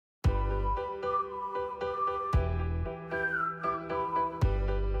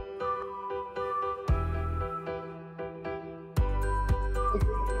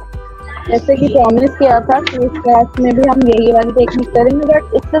जैसे कि प्रॉमिस किया था कि इस क्लास में भी हम यही वाली टेक्निक करेंगे,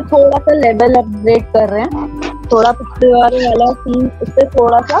 बट इससे थोड़ा सा लेवल अपग्रेड कर रहे हैं, थोड़ा पिछले वाला सीन इससे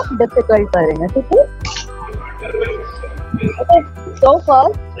थोड़ा सा डिफिकल्ट करेंगे, ठीक है। ओके, सो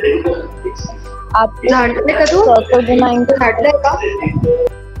फर्स्ट आप सर्कल बनाएंगे,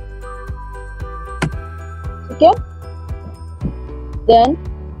 ठीक है। देन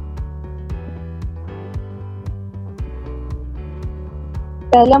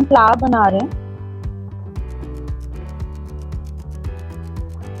पहले हम फ्लावर बना रहे हैं।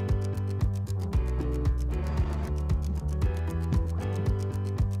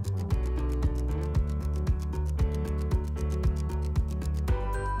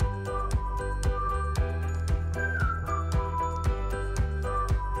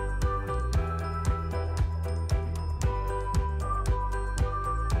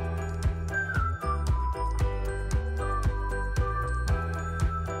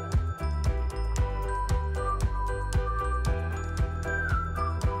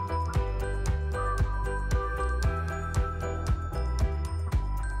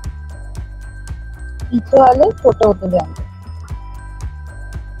 पीछे वाले छोटे होते जाएंगे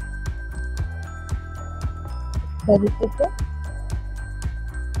तरीके से।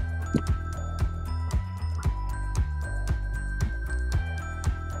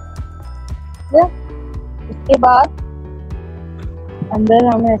 उसके बाद अंदर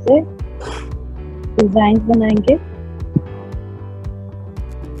हम ऐसे डिजाइन बनाएंगे,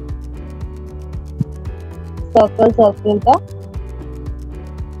 सर्कल सर्कल का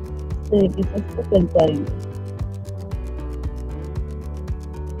तरीके से इसको फिल करेंगे।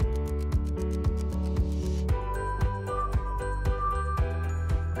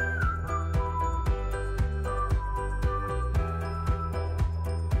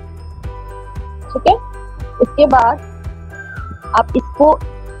 ठीक है, इसके बाद आप इसको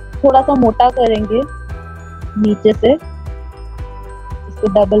थोड़ा सा मोटा करेंगे नीचे से, इसको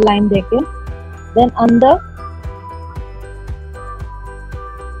डबल लाइन देके। देन अंदर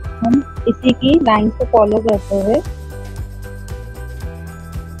हम इसी की लाइन को फॉलो करते हुए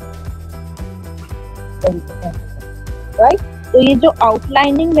राइट। तो ये जो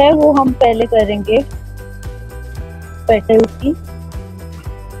आउटलाइनिंग है वो हम पहले करेंगे पेटल्स की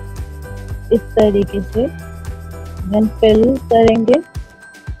इस तरीके से, देन फिल करेंगे।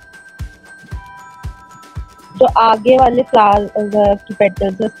 जो आगे वाले फ्लावर की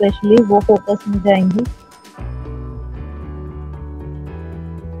पेटल्स स्पेशली वो फोकस में जाएंगी।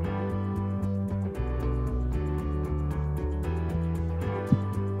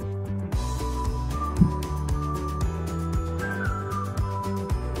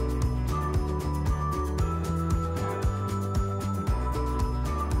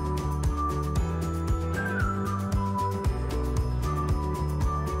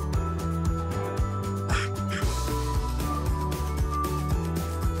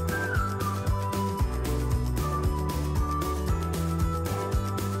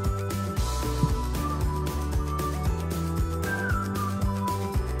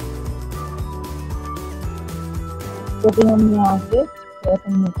 तो भी हम यहाँ से थोड़ा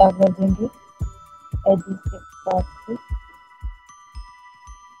सा मोटा कर देंगे एजेस के पास से।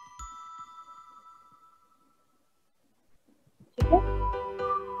 ठीक है,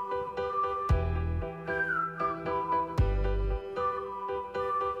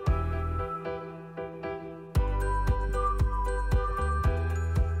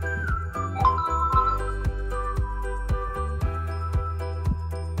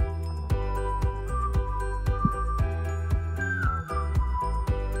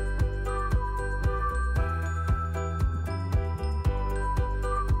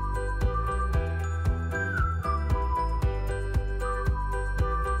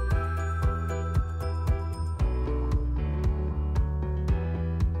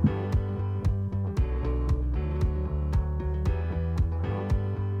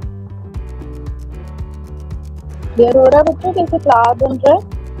 क्लियर हो रहा है बच्चों कैसे फ्लावर बन रहा है?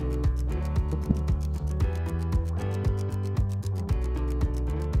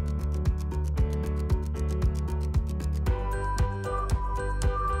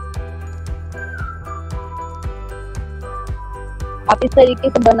 आप इस तरीके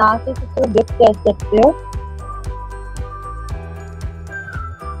से बना के इसको डिप कर सकते हो।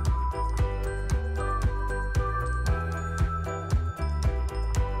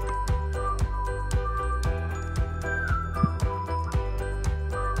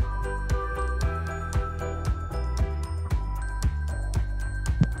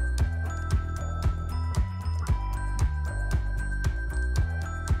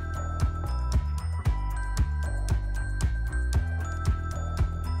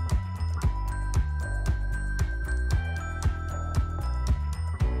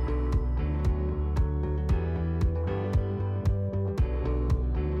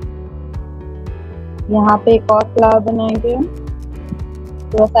 यहाँ पे एक और फ्लावर बनाएंगे हम,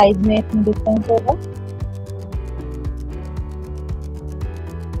 थोड़ा साइज में इसमें डिफरेंस होगा।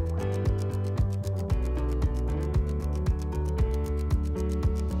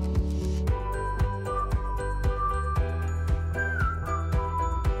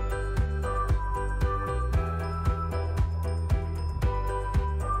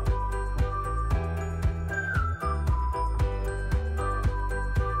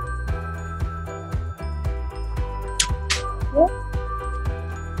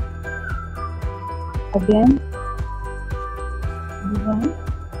 Again, design.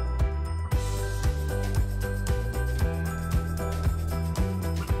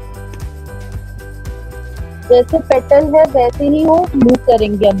 जैसे पेटल है वैसे ही वो मूव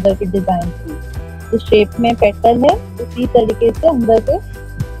करेंगे अंदर के डिजाइन की। जिस शेप में पेटल है उसी तरीके से अंदर के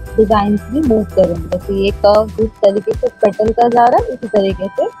डिजाइन भी मूव करेंगे। जैसे ये कर्व जिस तरीके से पेटल का जा रहा है उसी तरीके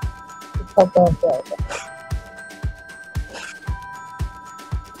से इसका कर्व जाएगा।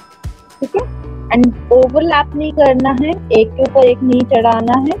 ठीक है, एंड ओवरलैप नहीं करना है, एक के ऊपर एक नहीं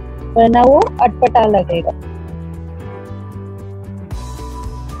चढ़ाना है वरना वो अटपटा लगेगा।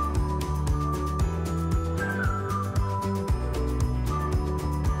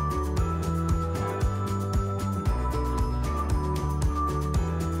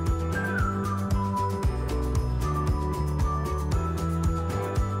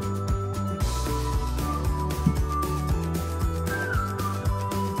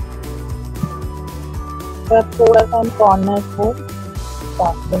 अब थोड़ा सा हम कॉर्नर को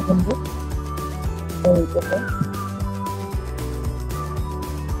साफ कर देंगे तरीके से।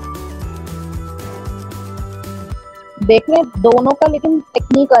 देख लें दोनों का लेकिन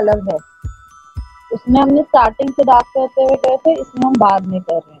टेक्निक अलग है। उसमें हमने स्टार्टिंग से डार्क करते हुए गए थे, इसमें हम बाद में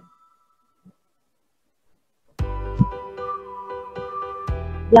कर रहे हैं।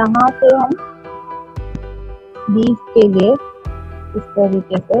 यहाँ से हम लीफ के लिए इस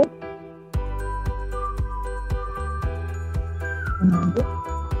तरीके से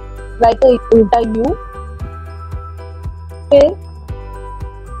लाइक उल्टा यू, फिर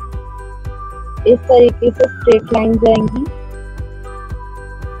इस तरीके से स्ट्रेट लाइन जाएंगी।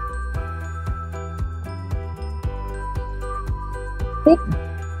 ठीक,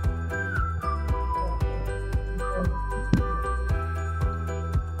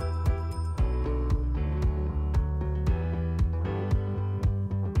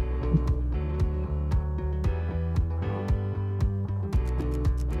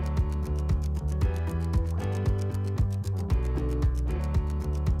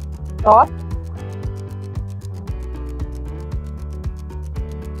 डॉट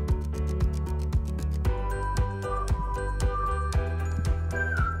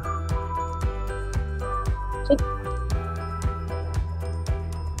ठीक,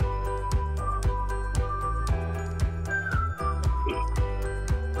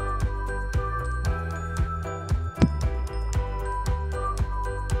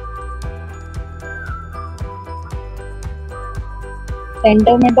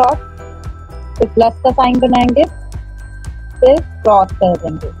 सेंटर में डॉट, फिर प्लस का साइन बनाएंगे, फिर क्रॉस कर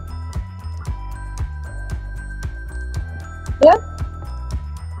देंगे। क्लियर?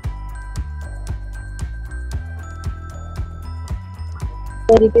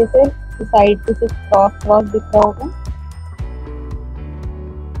 तरीके से साइड से क्रॉस क्रॉस दिख रहा होगा।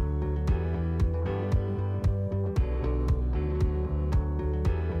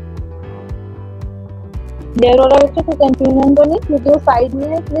 क्लियर हो रहा है बच्चों? कोई कंफ्यूजन तो नहीं? क्योंकि वो साइड में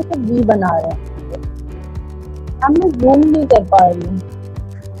है इसलिए सिर्फ वी बना रहे हैं। हम मैं जूम नहीं कर पा रही हूँ।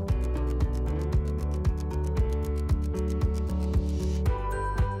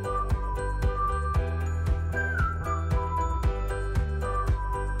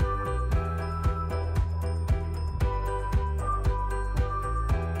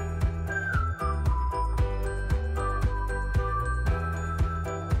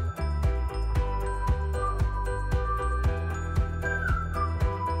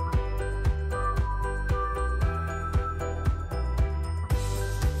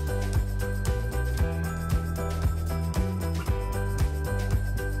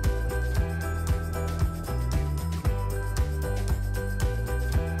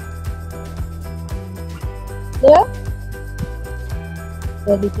 क्लियर?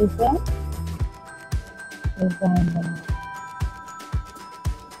 तरीके से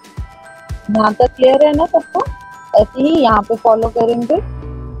यहाँ तक क्लियर है ना सबको? ऐसे ही यहाँ पे फॉलो करेंगे।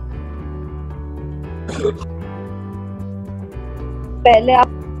 पहले आप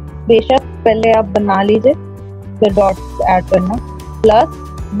बेशक पहले आप बना लीजिए, फिर डॉट्स ऐड करना। Plus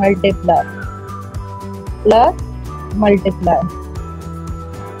multiply, plus multiply,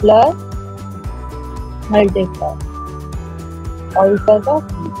 plus multiply और ऊपर का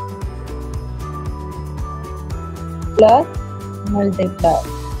plus multiply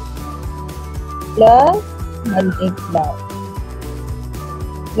plus multiply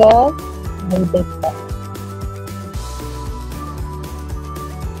plus multiply.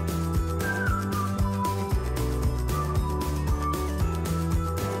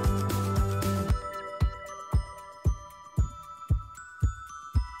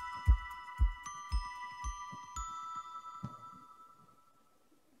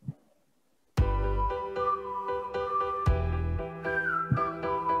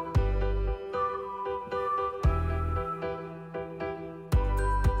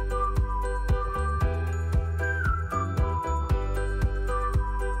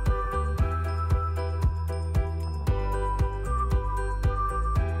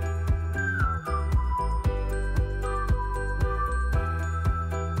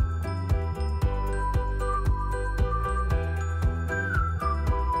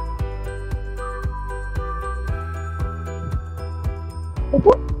 ठीक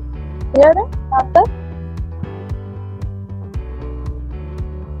है, क्लियर है आप तक?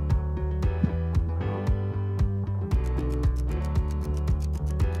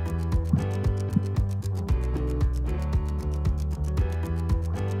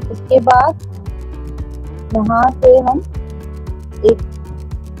 इसके बाद यहाँ से हम एक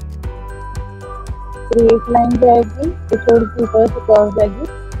स्ट्रेट लाइन जाएगी तो थोड़ी सी ऊपर से कर्व जाएगी,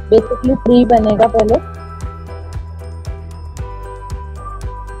 बेसिकली ट्री बनेगा पहले।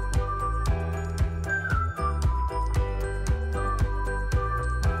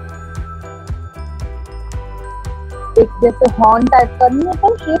 एक जैसे हॉर्न टाइप का नहीं होता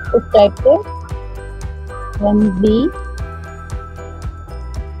शेप, उस टाइप से बी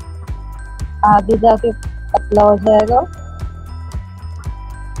आगे जाके पतला हो जाएगा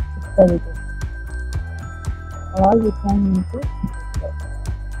इस तरीके से, और यू कैन नीचे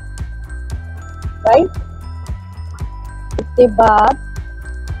राइट। इसके बाद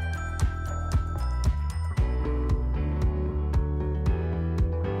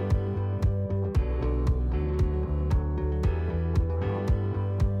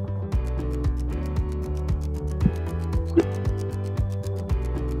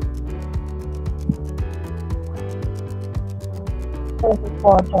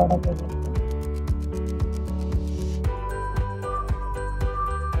और चौड़ा कर दें।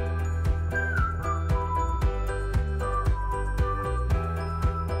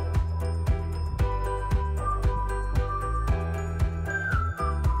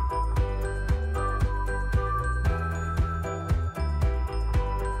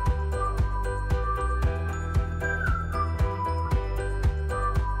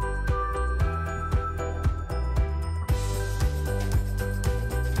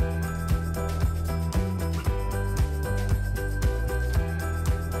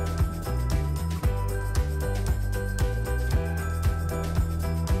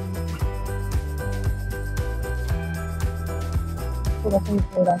 थोड़ा सा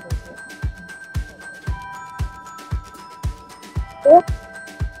थोड़ा तो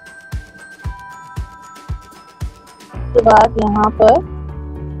उसके बाद यहाँ पर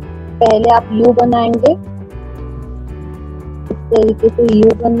पहले आप यू बनाएंगे, इस तरीके से यू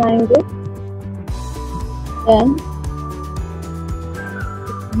बनाएंगे, देन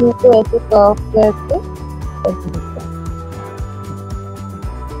यू को ऐसे कर्व करके ऐसे दिखता है।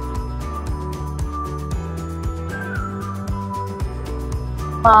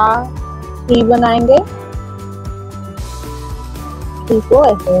 हाँ, ट्री बनाएंगे, ट्री को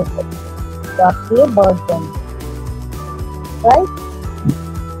ऐसे ऐसे तो आपकी ये बर्ड बनेगी, राइट।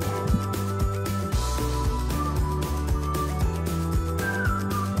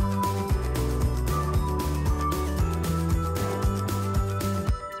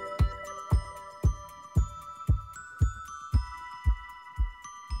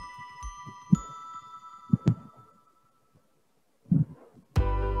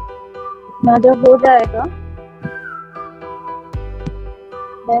 ना जब हो जाएगा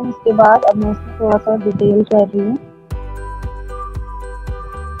देन उसके बाद अब मैं इसमें थोड़ा सा डिटेल कर रही हूँ।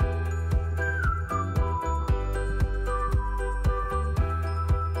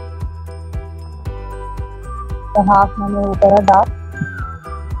 तो हाफ मैंने वो करा डार्क,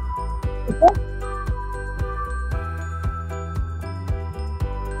 ठीक है।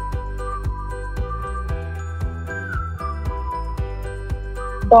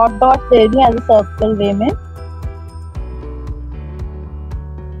 Dot dot they the as a circle वे में।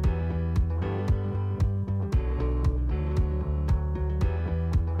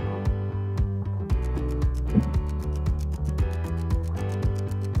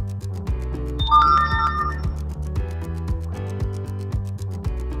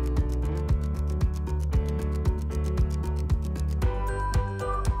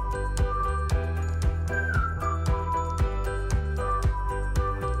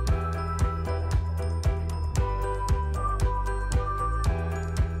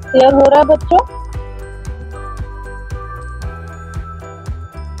 क्लियर हो रहा है बच्चों?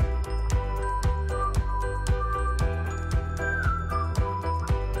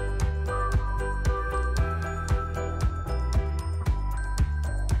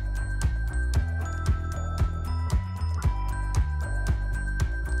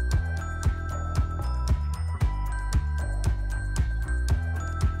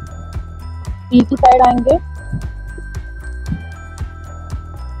 बी की साइड आएंगे,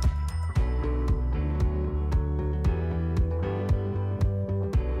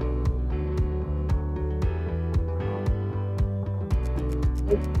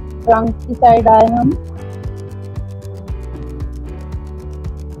 ट्रंक की साइड आए हम,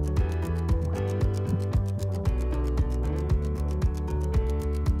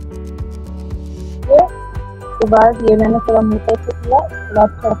 उसके बाद ये मैंने थोड़ा मोटा से किया, उसके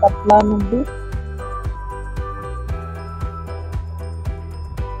बाद थोड़ा पतला मुंडी,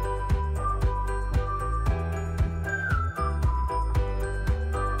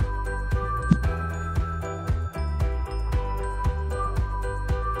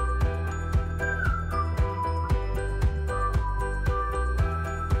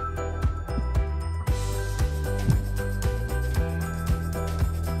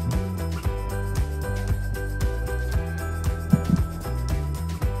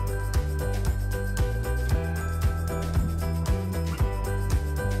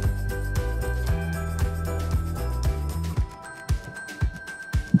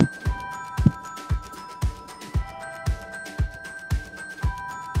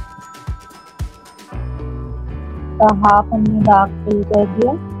 का हाफ हमने डार्क फिल कर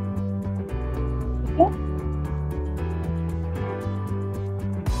दिया। ठीक है,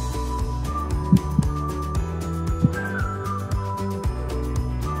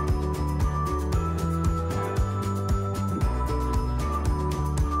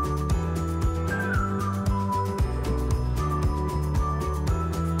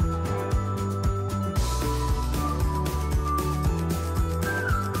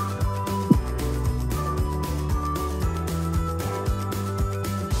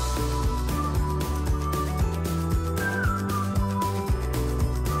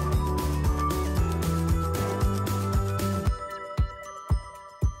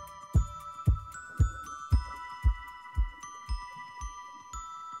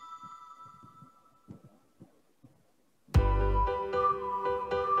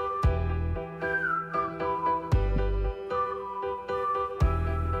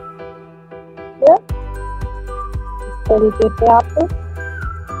 इस तरीके से आप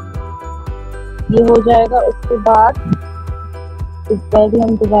ये हो जाएगा। उसके बाद इस पर भी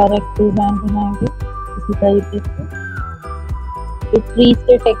हम दोबारा एक डिजाइन बनाएंगे इसी तरीके से। ये ट्रीज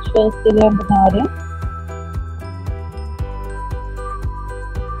के टेक्सचर्स के लिए हम बना रहे हैं।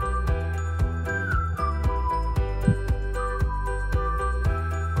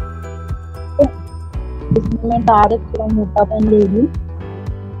 इसमें मैं डायरेक्ट थोड़ा मोटा पेन ले लूँ।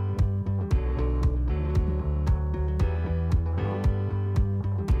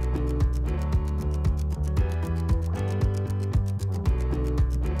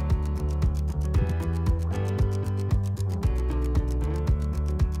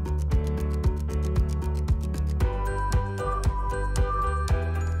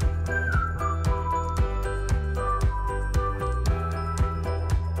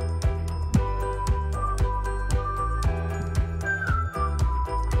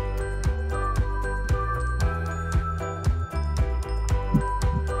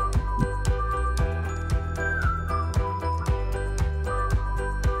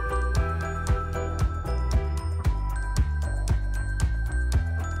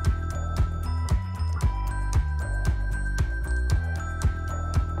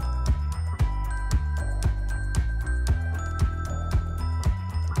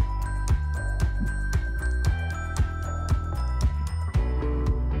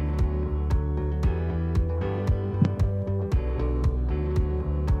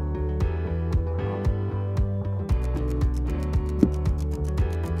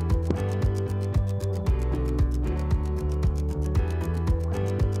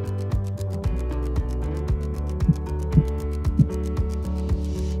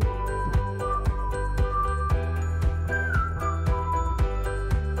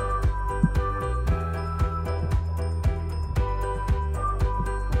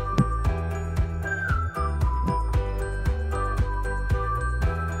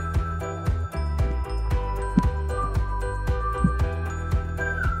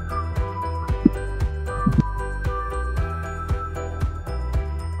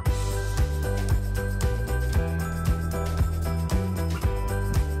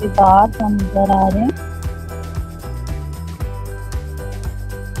 बाद हम इधर आ रहे हैं।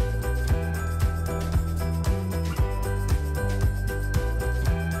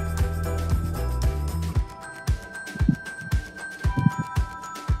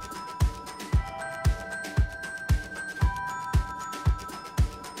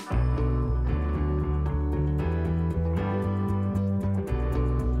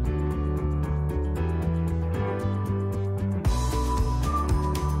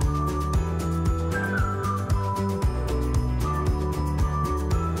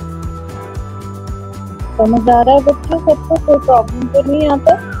 समझ आ रहा है बच्चों सबको? कोई प्रॉब्लम तो नहीं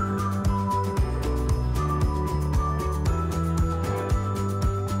आता?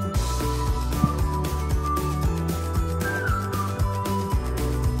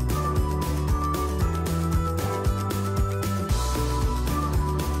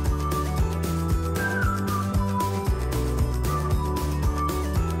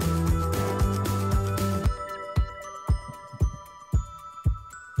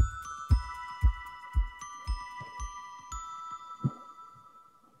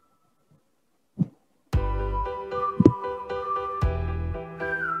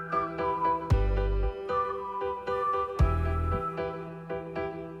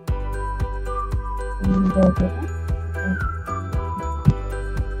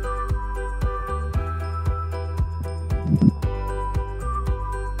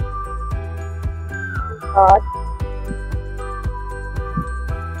 आज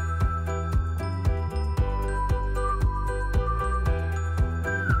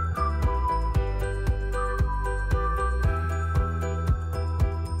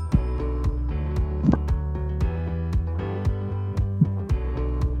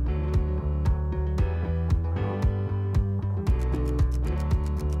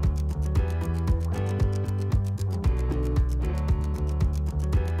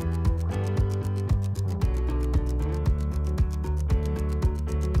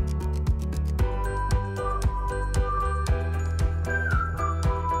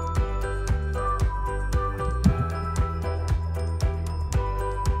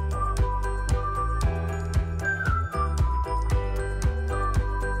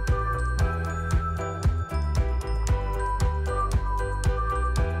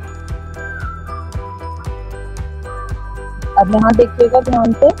अब यहाँ देखिएगा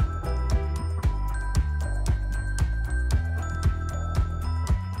ध्यान से।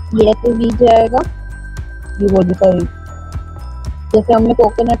 ये ऐसे वी जाएगा, ये बोली सॉरी, जैसे हमने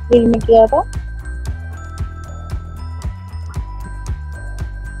कोकोनट ट्री में किया था।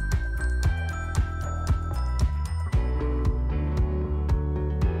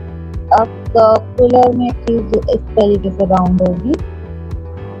 अब सर्कुलर में चीज इस तरीके से राउंड होगी,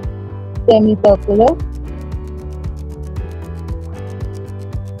 सेमी सर्कुलर।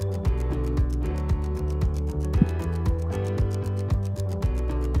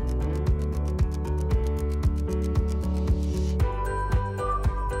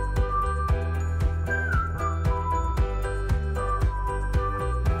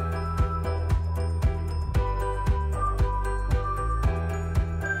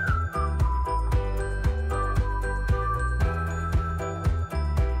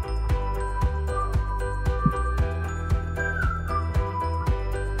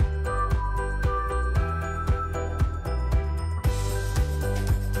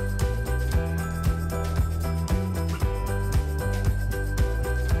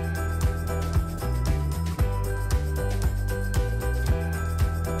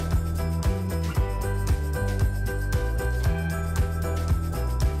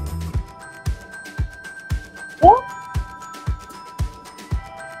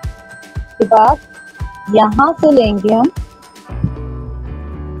 के बाद यहाँ से लेंगे हम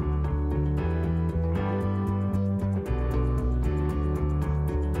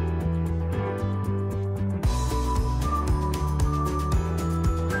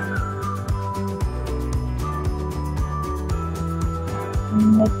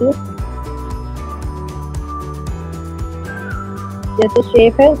जैसे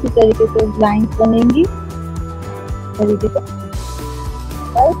शेप है उसी तरीके से लाइंस बनेंगी तरीके से,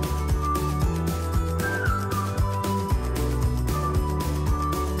 राइट।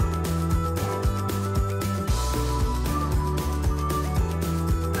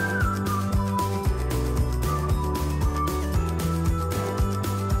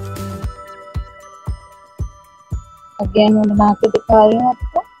 अगेन मैं बना के दिखा रही हूँ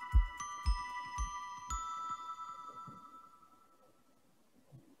आपको।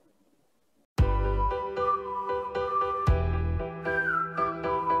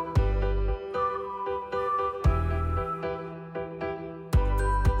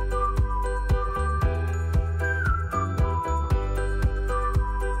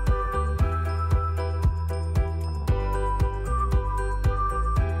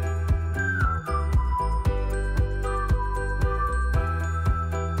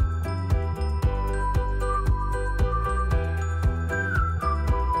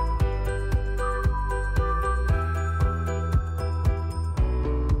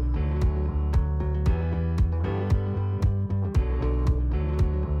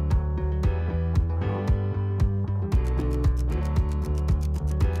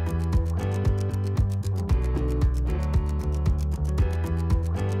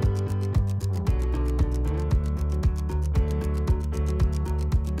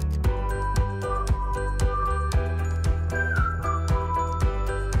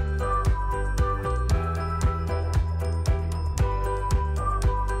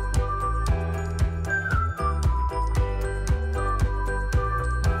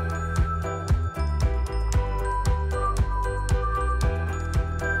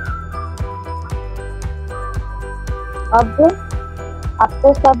 अब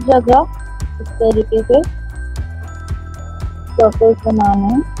आपको सब जगह इस तरीके से सर्कल्स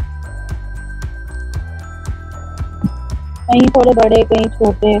बनाने हैं, कहीं थोड़े बड़े कहीं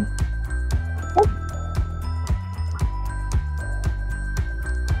छोटे।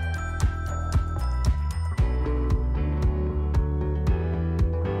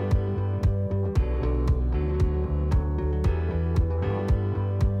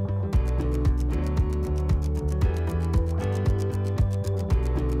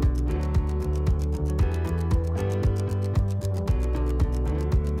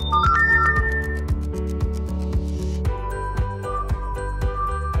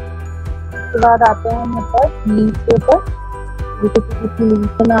 उसके बाद आते हैं हम ऊपर लीव के ऊपर, जैसे कि किसी लीव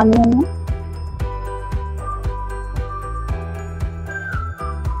बनानी है हमें।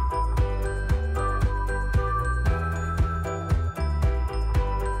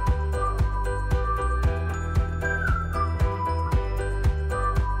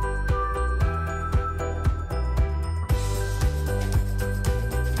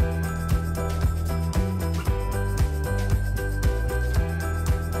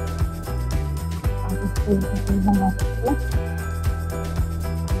 बना सकते हैं।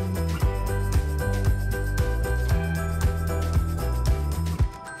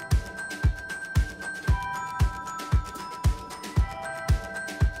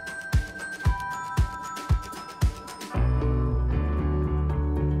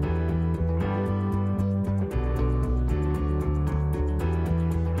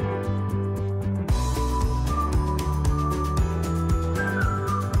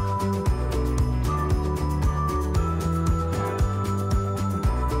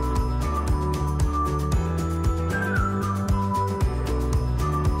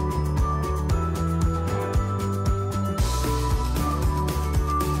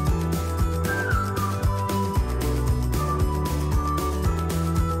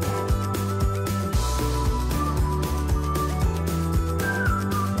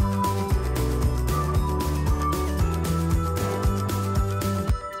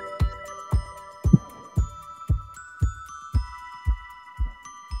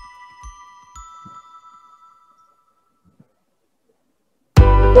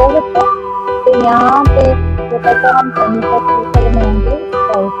 तो यहाँ पे छोटा सा हम कहीं तक बनाएंगे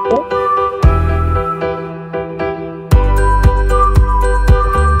साइड पे।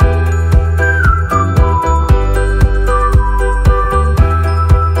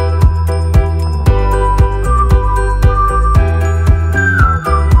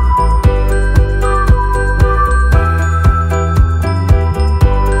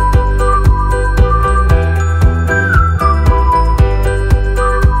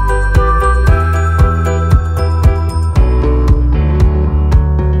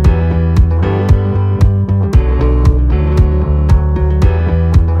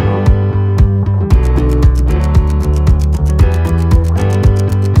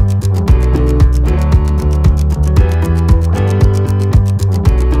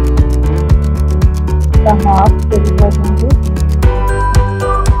 हाफ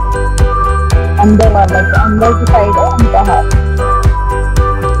अंदर वाला जो अंदर की साइड है उनका हाफ।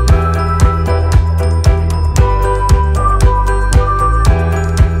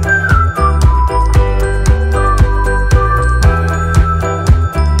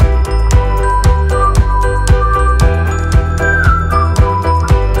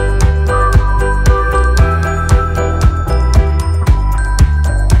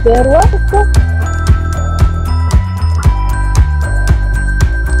 क्लियर हुआ सबको?